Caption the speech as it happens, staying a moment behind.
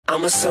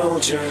I'm a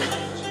soldier.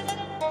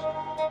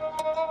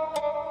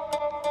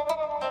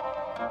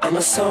 I'm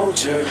a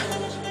soldier.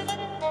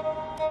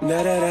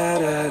 Da da da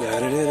da da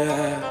da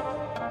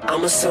da.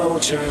 I'm a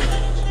soldier.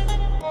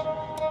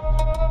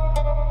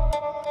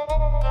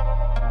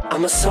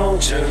 I'm a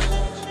soldier.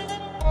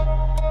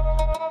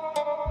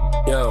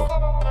 Yo.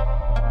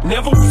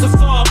 Never was a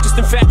thug, just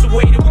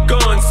infatuated with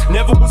guns.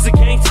 Never was a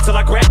gangster till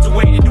I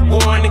graduated to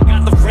one and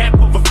got the rap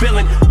of a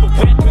villain, a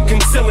weapon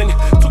concealing.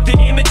 Took the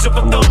image of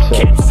a thug,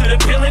 captured a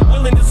villain,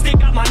 willing to stick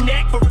out my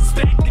neck for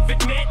respect if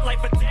it meant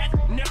life or death.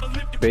 Never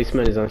lived.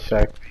 Basement is on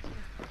shack.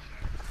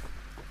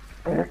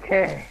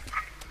 Okay.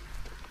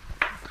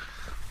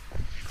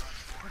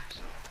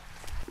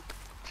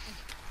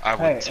 I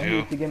would too. I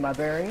need to get my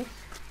bearings.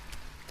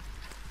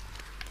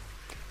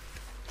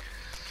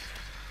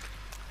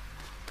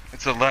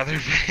 It's a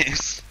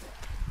Leatherface.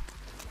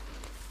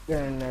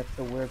 And that's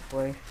a weird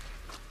place.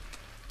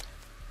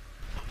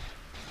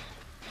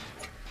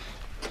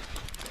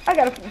 I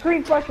got a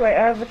green flashlight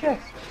out of the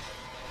chest.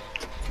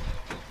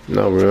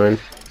 No ruin.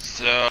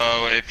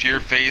 So if you're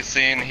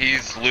facing,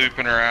 he's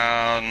looping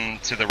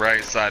around to the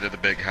right side of the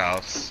big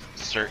house,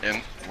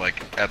 certain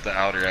like at the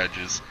outer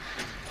edges.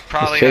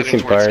 Probably heading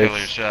towards Killer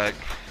Shack.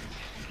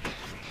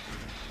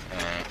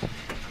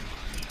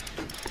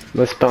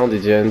 Let's pound the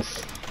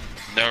gens.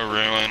 No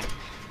ruin.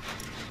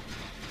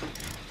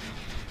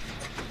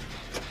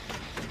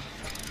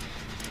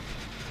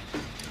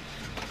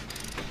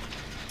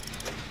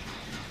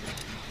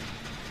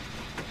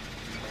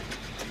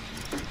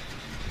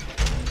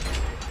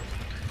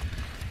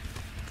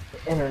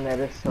 Internet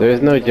is so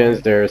There's no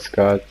gens there,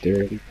 Scott.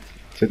 They're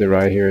to the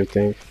right here, I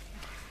think.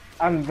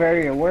 I'm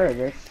very aware of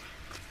this.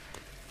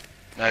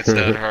 That's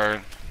dead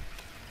hard.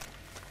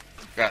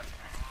 Got.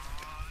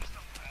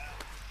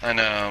 I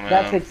know, man.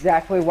 That's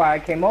exactly why I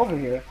came over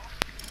here.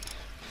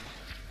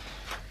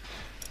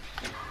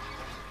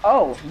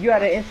 Oh, you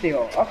had an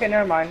insta. Okay,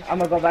 never mind. I'm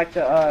gonna go back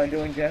to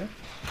doing gens.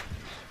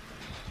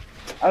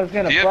 I was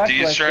gonna. Do you have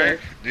D-Strike?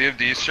 Do you have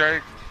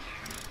D-Strike?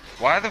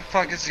 Why the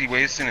fuck is he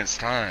wasting his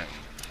time?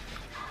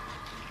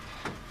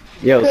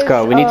 Yo,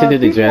 Scott, we need to do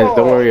the gens.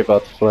 Don't worry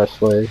about the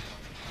flashlight.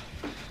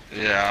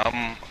 Yeah,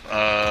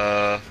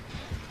 I'm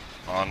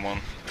on one.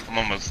 I'm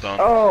almost done.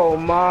 Oh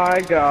my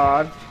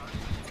god.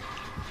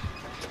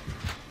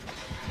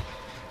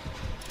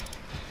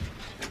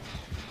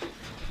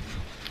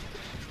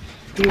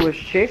 He was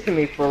chasing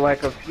me for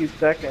like a few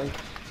seconds.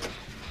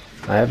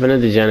 I have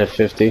another gen at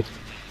 50.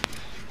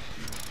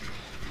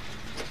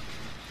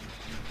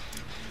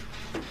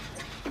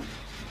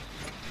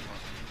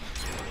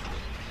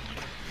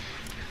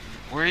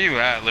 Where you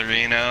at,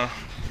 Loreno?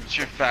 Get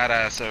your fat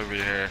ass over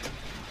here.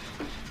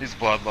 He's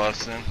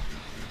bloodlusting.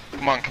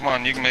 Come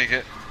on, you can make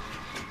it.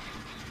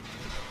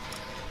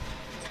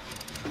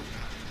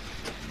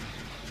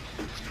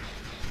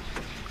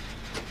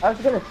 I was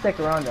gonna stick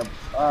around to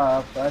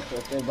flash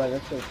with it, but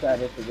it's so sad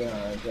to get on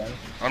it again.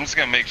 I'm just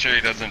gonna make sure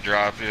he doesn't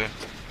drop you.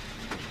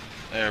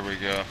 There we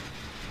go.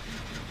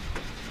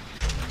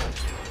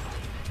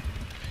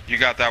 You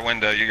got that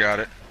window, you got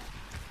it.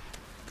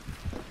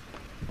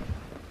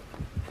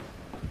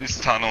 He's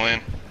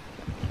tunneling.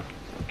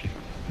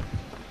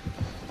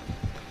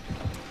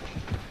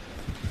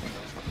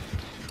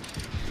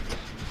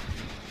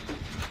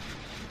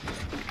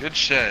 Good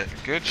shit,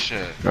 good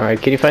shit.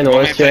 Alright, can you find the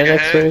last gen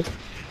next to it?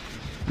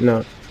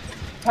 No.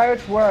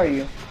 Pirates, where are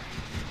you?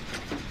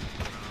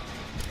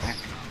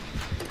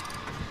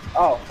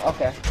 Oh,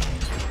 okay.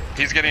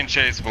 He's getting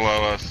chased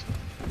below us.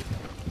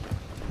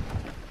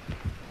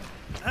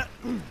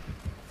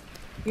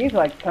 He's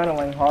like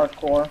tunneling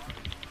hardcore.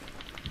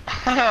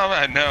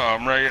 I know,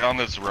 I'm right on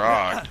this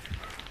rock.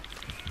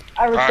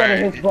 I resetted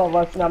Alright. his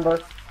bloodlust number.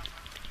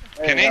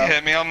 There Can you he go.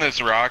 hit me on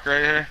this rock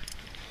right here?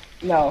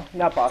 No,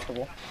 not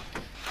possible.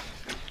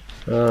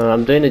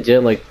 I'm doing a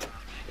gen like,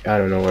 I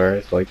don't know where,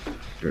 it's like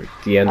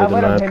the end of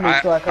the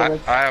map.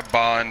 I have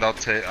bond,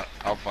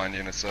 I'll find you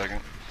in a second.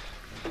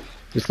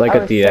 Just like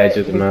at the edge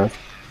of the map.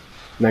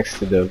 Next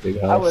to the big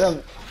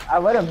house. I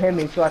let him hit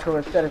me so I could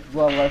reset his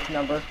bloodlust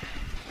number.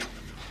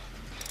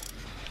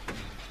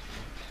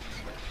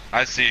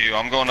 I see you,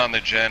 I'm going on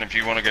the gen if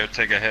you want to go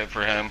take a hit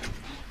for him.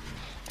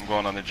 I'm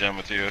going on the gen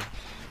with you.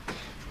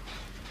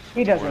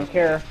 He doesn't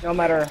care. No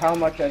matter how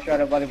much I try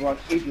to body block,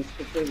 he just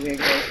completely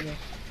ignores me.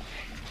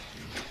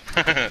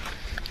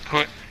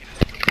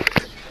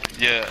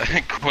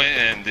 Yeah,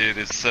 Quentin, dude,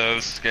 is so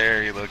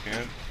scary looking.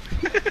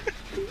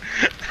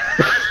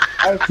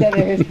 I said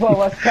it his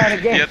bloodlust kind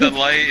of game. Yeah, the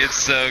light is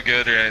so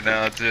good right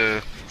now,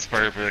 too. It's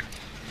perfect.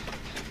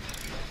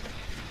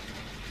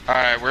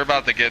 Alright, we're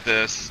about to get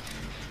this.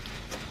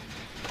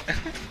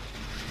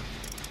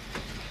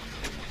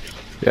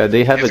 Yeah,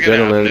 they have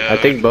adrenaline. I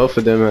think both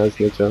of them has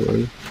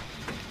adrenaline.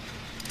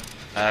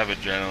 I have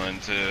adrenaline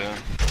too.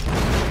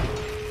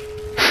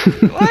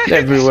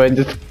 Everyone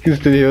just goes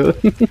to you.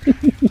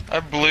 I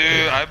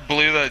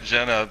blew that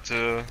gen up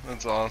too.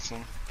 That's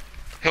awesome.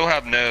 He'll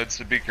have nodes,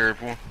 so be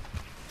careful.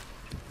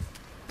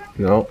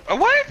 No. Oh,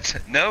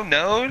 what? No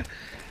node?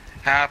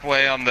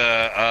 Halfway on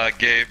the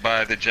gate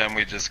by the gem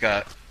we just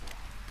got.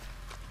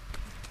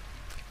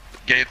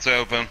 Gates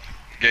open.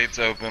 Gates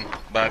open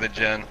by the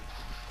gen.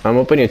 I'm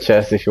opening a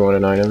chest if you want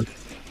an item.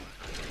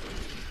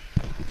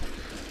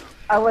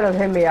 I would have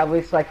hit me at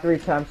least like 3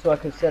 times so I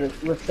could set his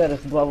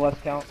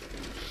bloodlust count.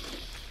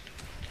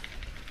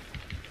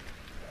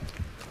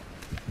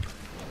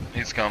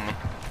 He's coming.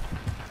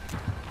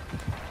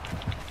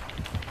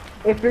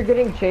 If you're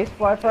getting chased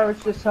by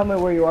pirates, just tell me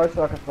where you are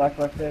so I can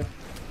flashlight it.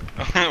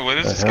 What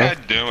is this guy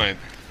doing?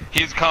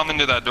 He's coming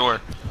to that door.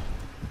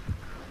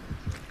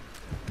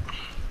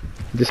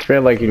 Just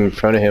ran like in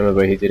front of him,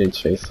 but he didn't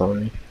chase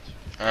on me.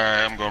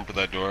 Alright, I'm going for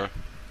that door.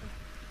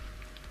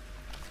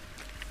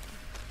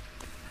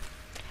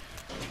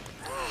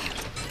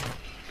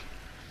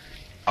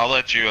 I'll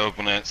let you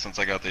open it since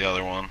I got the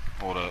other one.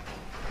 Hold up.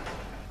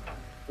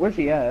 Where's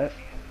he at?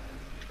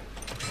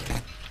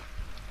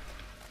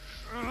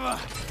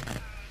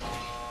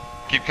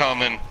 Keep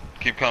coming.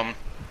 Keep coming.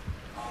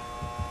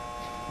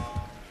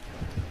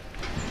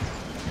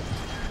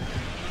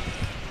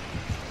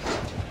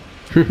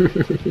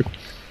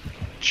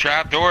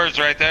 Trap doors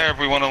right there if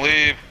we want to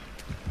leave.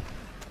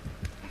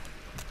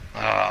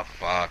 Ah,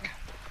 fuck.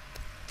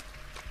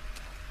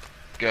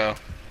 Go.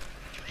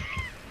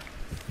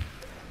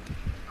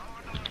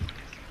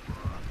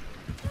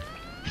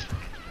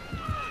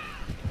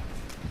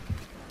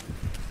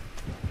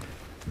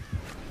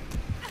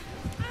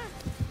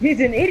 He's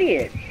an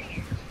idiot!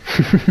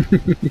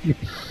 He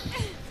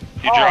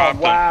dropped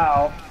him.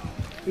 Wow.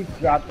 He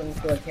dropped him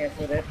so I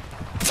canceled it.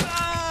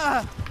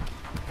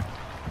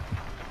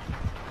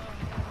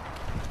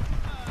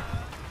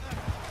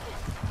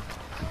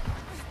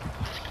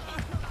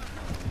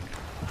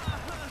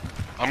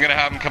 I'm gonna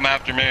have him come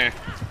after me.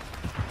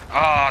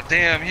 Ah,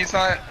 damn, he's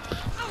not.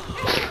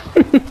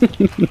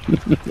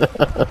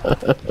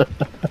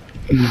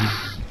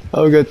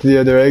 I'll go to the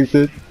other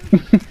exit.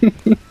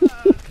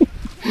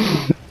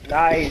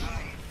 Nice.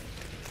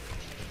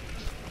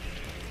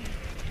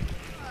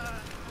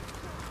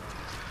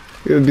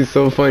 It would be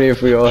so funny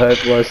if we all had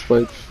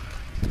flashlights.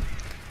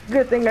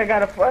 Good thing I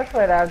got a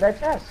flashlight out of that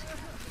chest.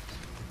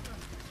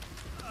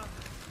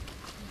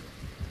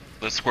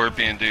 The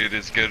scorpion dude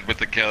is good with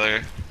the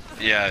killer.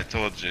 Yeah, I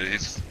told you,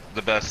 he's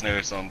the best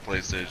nurse on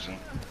PlayStation.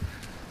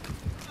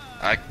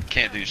 I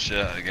can't do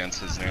shit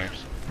against his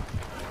nurse.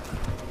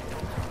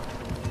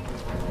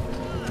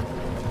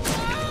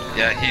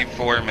 Yeah, he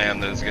 4-man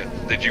those guys.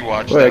 Did you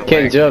watch Wait, that? I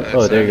can't jump.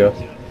 Oh, there you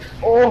go.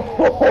 Oh,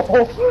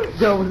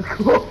 that was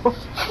cool.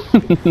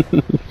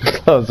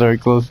 That was very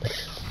close.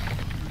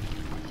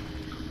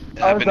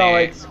 I was all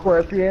like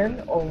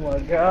scorpion. Oh my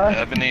god.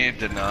 Ebony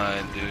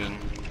denied, dude.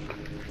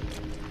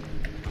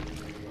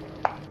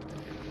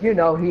 You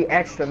know he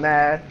extra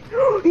mad.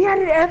 He had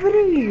an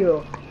ebony.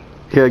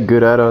 He had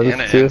good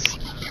add-ons too.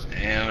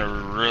 And a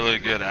really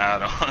good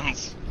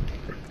add-ons.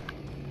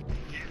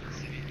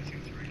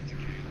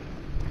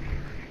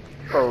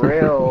 For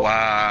real.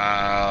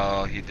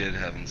 Wow, he did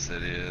have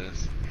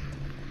Insidious.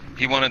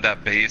 He wanted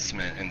that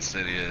basement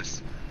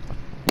Insidious.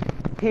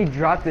 He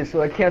dropped it,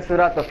 so I canceled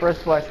out the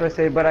first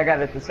flashlight, but I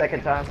got it the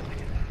second time.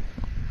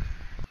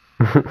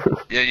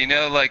 Yeah, you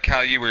know, like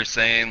how you were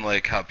saying,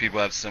 like how people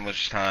have so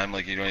much time,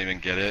 like you don't even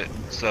get it.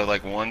 So,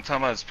 like one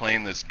time I was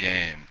playing this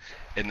game,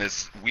 and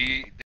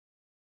we